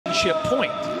championship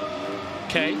point.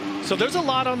 Okay, so there's a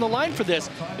lot on the line for this.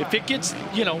 If it gets,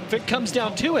 you know, if it comes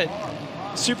down to it,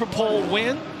 Superpole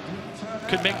win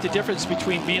could make the difference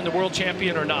between being the world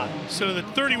champion or not. So the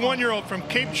 31-year-old from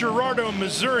Cape Girardeau,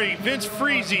 Missouri, Vince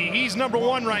Freezy, he's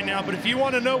 #1 right now. But if you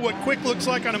want to know what quick looks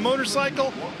like on a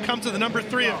motorcycle, come to the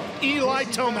 #3 of Eli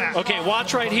Tomac. Okay,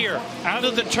 watch right here. Out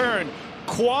of the turn,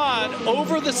 quad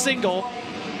over the single,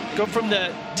 go from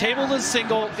the table to the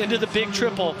single into the big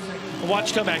triple.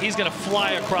 Watch Tomac. He's going to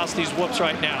fly across these whoops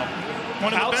right now.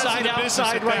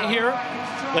 Outside right here.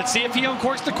 Let's see if he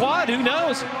uncorks the quad. Who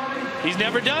knows? He's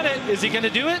never done it. Is he going to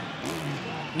do it?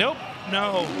 Nope.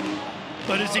 No.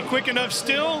 But is he quick enough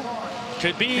still?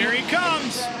 Could be. Here he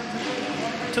comes.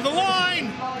 To the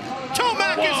line.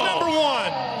 Tomac is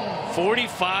 #1.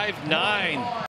 45.9.